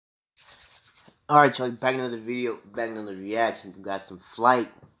Alright, y'all, back another video, back another reaction. We got some Flight.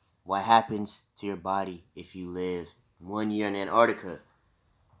 What happens to your body if you live 1 year in Antarctica?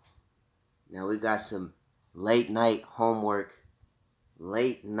 Now we got some late night homework,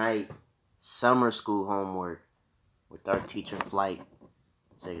 late night summer school homework with our teacher Flight.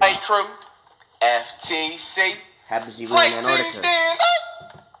 Hey crew, FTC. Happens to you live in Antarctica. Stand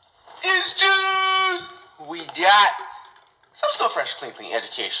up. It's June. We got some still fresh, clean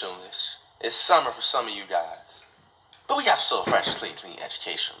educationalists. It's summer for some of you guys, but we got some still fresh, clean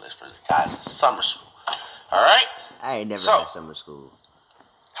educationalists for the guys in summer school. All right. I ain't never had summer school.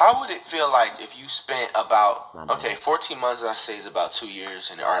 How would it feel like if you spent about 14 months? I say is about 2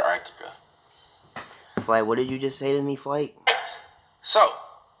 years in Antarctica. Flight, what did you just say to me, Flight? So,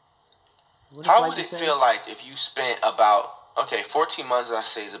 how would it feel like if you spent about 14 months? I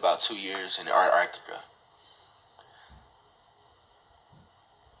say is about 2 years in Antarctica.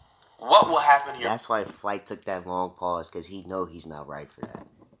 What will happen here? That's why Flight took that long pause, because he know he's not right for that.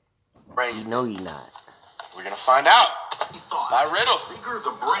 Right. He know he not. We're gonna find out. My riddle. Bigger the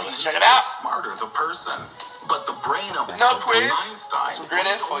brain, so let's check it out. Smarter the person. But the brain of Einstein some great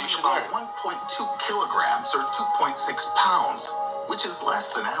info you should learn. 1.2 kilograms or 2.6 pounds, which is less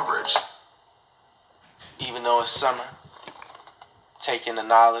than average. Even though it's summer, taking the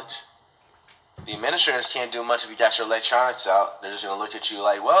knowledge. The administrators can't do much if you got your electronics out. They're just going to look at you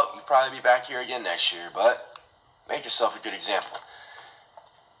like, well, you'll probably be back here again next year, but make yourself a good example.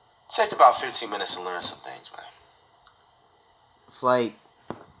 Take about 15 minutes to learn some things, man. Flight,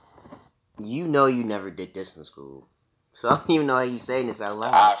 you know you never did this in school. So I don't even know how you saying this out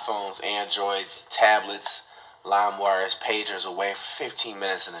loud. iPhones, Androids, tablets, LimeWires, pagers away for 15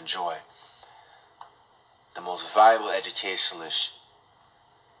 minutes and enjoy. The most valuable educationalist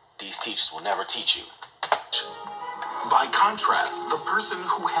these teachers will never teach you. By contrast, the person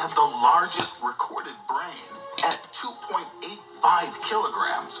who had the largest recorded brain at 2.85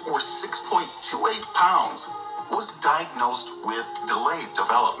 kilograms or 6.28 pounds was diagnosed with delayed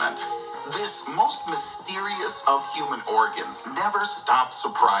development. This most mysterious of human organs never stops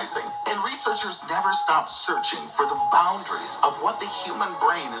surprising, and researchers never stop searching for the boundaries of what the human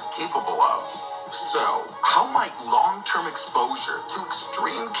brain is capable of. So, how might long-term exposure to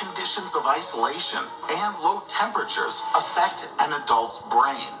extreme conditions of isolation and low temperatures affect an adult's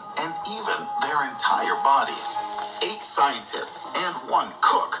brain and even their entire body? 8 scientists and 1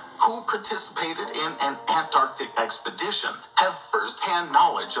 cook who participated in an Antarctic expedition have first-hand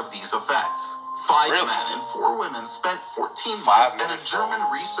knowledge of these effects. 5 men and 4 women spent 14 months at a German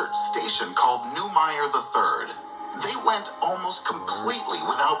research station called Neumayer III. They went almost completely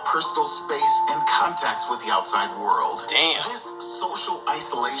without personal space and contacts with the outside world. Damn. This social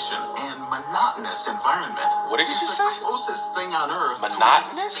isolation and monotonous environment is the closest thing on Earth to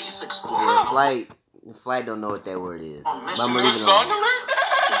a space explorer. Yeah, Flight don't know what that word is. But I'm gonna leave it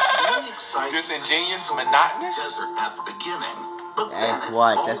on. Exciting. Disingenuous, monotonous. Desert at the beginning.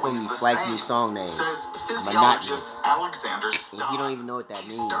 Watch, that's gonna be Flight's new song name. Monotonous. Alexander If you don't even know what that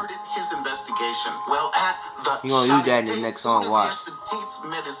means, started his investigation. Well, at the you gonna use that in the next song. Watch.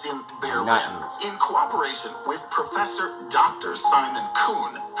 Medicine Berlin, Monotonous. in cooperation with Professor Dr. Simon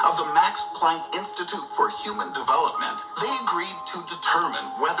Kuhn of the Max Planck Institute for Human Development, they agreed to determine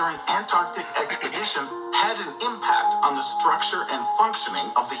whether an Antarctic expedition had an impact on the structure and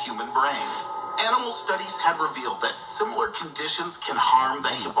functioning of the human brain. Animal studies had revealed that similar conditions can harm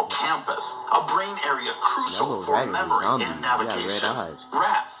the hippocampus, a brain area crucial for memory and navigation.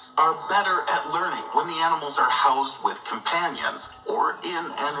 Rats are better at learning when the animals are housed with companions or in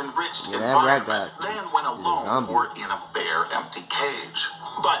an enriched environment than when alone or in a bare, empty cage.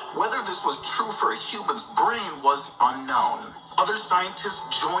 But whether this was true for a human's brain was unknown. Other scientists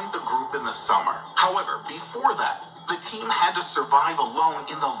joined the group in the summer. However, before that, the team had to survive alone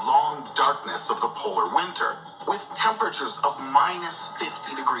in the long darkness of the polar winter, with temperatures of minus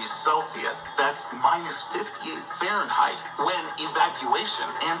 50 degrees Celsius, that's minus 58 Fahrenheit, when evacuation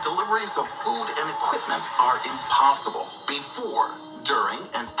and deliveries of food and equipment are impossible. Before, during,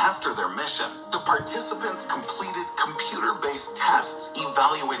 and after their mission, the participants completed computer-based tests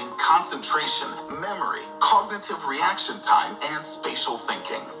evaluating concentration, memory, cognitive reaction time, and spatial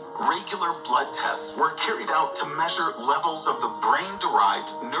thinking. Regular blood tests were carried out to measure levels of the brain-derived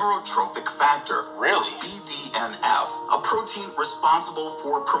neurotrophic factor, BDNF, a protein responsible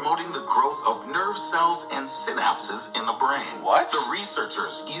for promoting the growth of nerve cells and synapses in the brain. The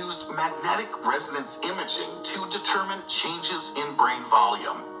researchers used magnetic resonance imaging to determine changes in brain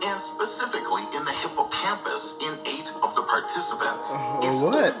volume, and specifically in the hippocampus in 8 of the participants.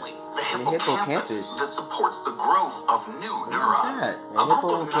 Incidentally, the hippocampus that supports the growth of new neurons. A group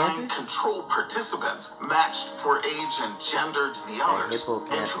of 9 control participants matched for age and gender to the others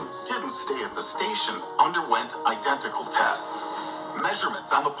and who didn't stay at the station underwent identical tests.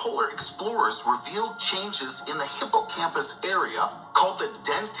 Measurements on the polar explorers revealed changes in the hippocampus area called the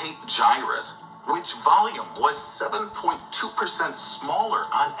dentate gyrus, which volume was 7.2% smaller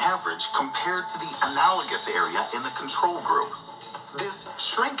on average compared to the analogous area in the control group. This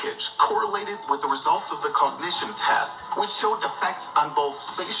shrinkage correlated with the results of the cognition tests, which showed effects on both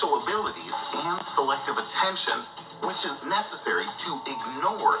spatial abilities and selective attention, which is necessary to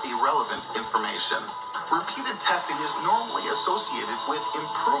ignore irrelevant information. Repeated testing is normally associated with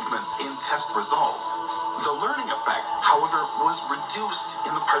improvements in test results. The learning effect, however, was reduced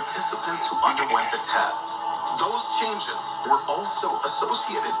in the participants who underwent the tests. Those changes were also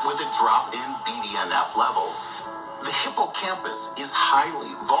associated with a drop in BDNF levels. The hippocampus is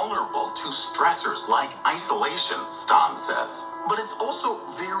highly vulnerable to stressors like isolation, Stan says, but it's also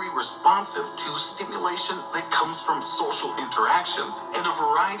very responsive to stimulation that comes from social interactions and a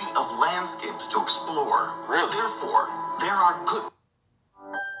variety of landscapes to explore. Really? Therefore, there are good...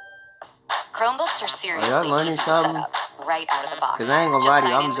 Chromebooks are seriously learning easy to something? set up right out of the box. Cause I ain't gonna lie to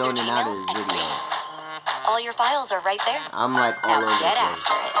you, Just I'm sign in with zoning your out of Gmail this and video. all your files are right there. I'm like all Now over get the after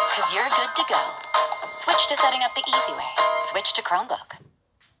place. it, because you're good to go. Switch to setting up the easy way. Switch to Chromebook.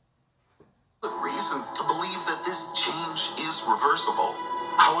 Good reasons to believe that this change is reversible.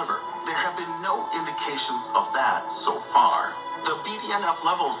 However, there have been no indications of that so far. The BDNF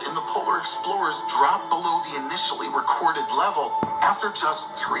levels in the polar explorers dropped below the initially recorded level after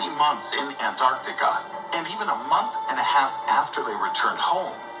just 3 months in Antarctica, and even a month and a half after they returned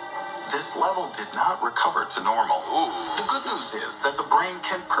home. This level did not recover to normal. The good news is that the brain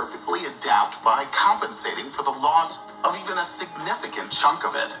can perfectly adapt by compensating for the loss of even a significant chunk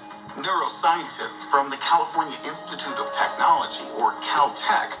of it. Neuroscientists from the California Institute of Technology, or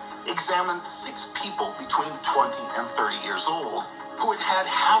Caltech, examined 6 people between 20 and 30 years old who had had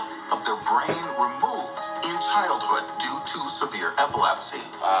half of their brain removed in childhood due to severe epilepsy.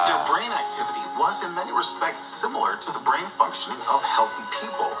 Their brain activity was in many respects similar to the brain functioning of healthy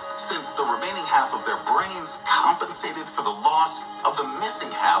people, since the remaining half of their brains compensated for the loss of the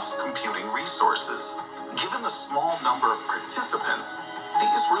missing half's computing resources. Given the small number of participants,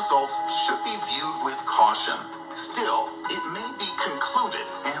 these results should be viewed with caution. Still, it may be concluded,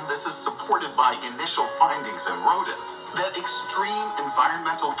 and this is supported by initial findings in rodents, that extreme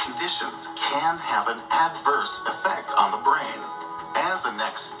environmental conditions can have an adverse effect on the brain. As a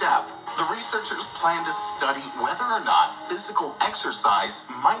next step, the researchers plan to study whether or not physical exercise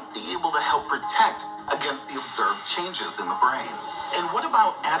might be able to help protect against the observed changes in the brain. And what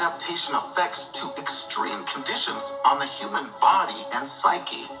about adaptation effects to extreme conditions on the human body and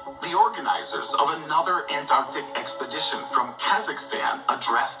psyche? The organizers of another Antarctic expedition from Kazakhstan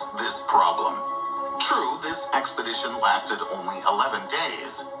addressed this problem. True, this expedition lasted only 11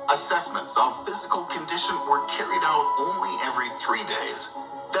 days. Assessments of physical condition were carried out only every 3 days.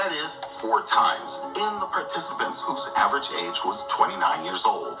 That is, 4 times, in the participants whose average age was 29 years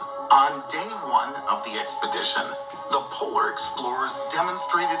old. On day 1 of the expedition, the polar explorers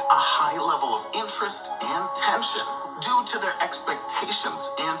demonstrated a high level of interest and tension due to their expectations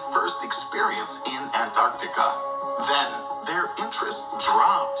and first experience in Antarctica. Then, their interest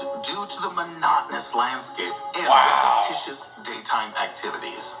dropped due to the monotonous landscape and repetitious daytime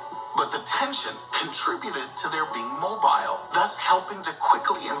activities. But the tension contributed to their being mobile, thus helping to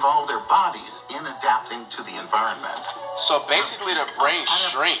quickly involve their bodies in adapting to the environment. So basically their brain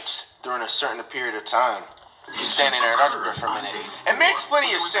shrinks during a certain period of time. You're standing there in Antarctica for a minute. It makes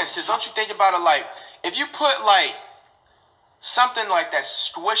plenty of sense, because don't you think about it, like, if you put like something like that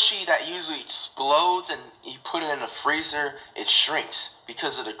squishy that usually explodes and you put it in a freezer, it shrinks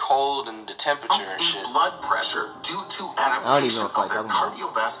because of the cold and the temperature and shit. Blood pressure due to adaptation of their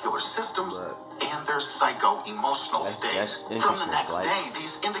cardiovascular systems and their psycho-emotional state. From the next day,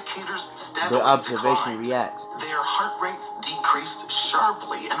 these indicators steadily the observation declined. reacts. Their heart rates decreased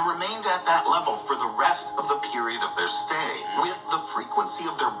sharply and remained at that level for the rest of the period of their stay, with the frequency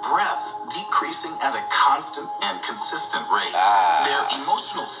of their breaths decreasing at a constant and consistent rate. Their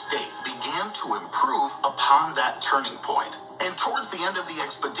emotional state began to improve upon that turning point. And towards the end of the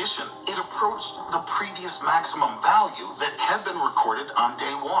expedition, it approached the previous maximum value that had been recorded on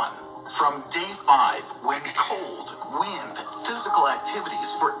day 1. From day 5, when cold, wind, physical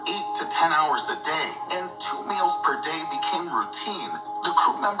activities for 8 to 10 hours a day, and 2 meals per day became routine, the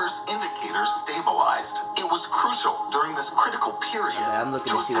crew members' indicators stabilized. It was crucial during this critical period I'm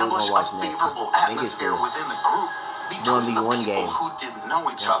looking to to see what we're establish gonna watch a next. favorable atmosphere within the group between the one people game. who didn't know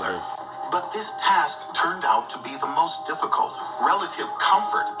each other. This. But this task turned out to be the most difficult. Relative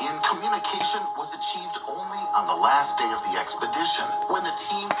comfort in communication was achieved only on the last day of the expedition, when the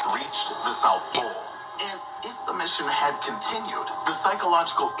team reached the South Pole. And if the mission had continued, the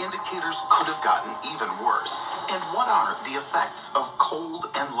psychological indicators could have gotten even worse. And what are the effects of cold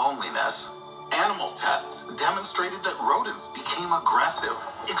and loneliness? Animal tests demonstrated that rodents became aggressive.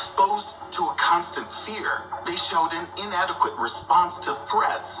 Exposed to a constant fear, they showed an inadequate response to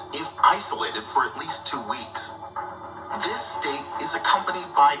threats if isolated for at least 2 weeks. This state is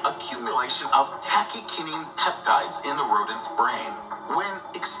accompanied by accumulation of tachykinine peptides in the rodent's brain. When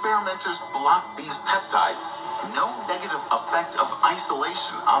experimenters blocked these peptides, no negative effect of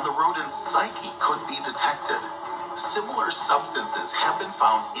isolation on the rodent's psyche could be detected. Similar substances have been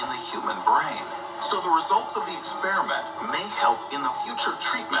found in the human brain, so the results of the experiment may help in the future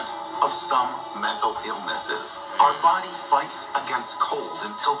treatment of some mental illnesses. Our body fights against cold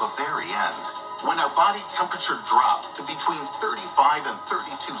until the very end. When our body temperature drops to between 35 and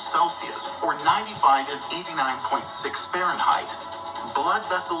 32 Celsius, or 95 and 89.6 Fahrenheit, blood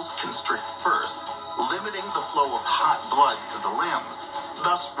vessels constrict first, limiting the flow of hot blood to the limbs,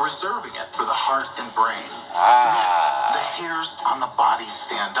 thus reserving it for the heart and brain. Next, the hairs on the body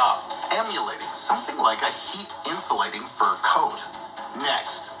stand up, emulating something like a heat-insulating fur coat.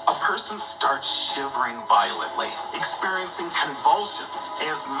 Next, a person starts shivering violently, experiencing convulsions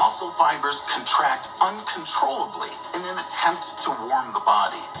as muscle fibers contract uncontrollably in an attempt to warm the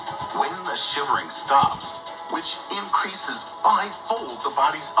body. When the shivering stops, which increases 5-fold the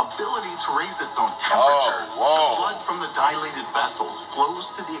body's ability to raise its own temperature, the blood from the dilated vessels flows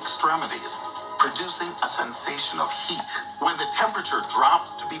to the extremities, producing a sensation of heat. When the temperature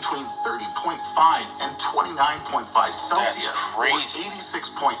drops to between 30.5 and 29.5 Celsius, or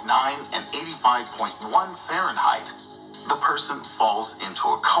 86.9 and 85.1 Fahrenheit, the person falls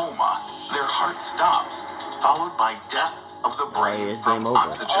into a coma. Their heart stops, followed by death of the brain from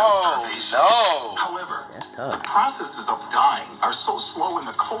oxygen starvation. However, the processes of dying are so slow in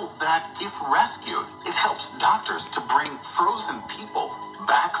the cold that, if rescued, it helps doctors to bring frozen people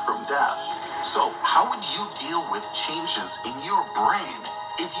back from death. So, how would you deal with changes in your brain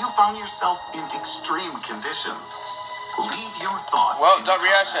if you found yourself in extreme conditions? Leave your thoughts. Well, Dot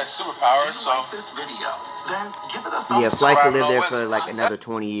Reaction has superpowers, so. Like this video, then give it a thumbs up. Yeah, Flight could live there for like another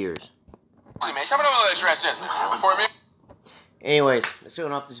 20 years. Anyways, let's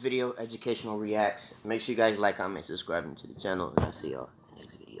turn off this video, educational reacts. Make sure you guys like, comment, subscribe to the channel, and I'll see y'all.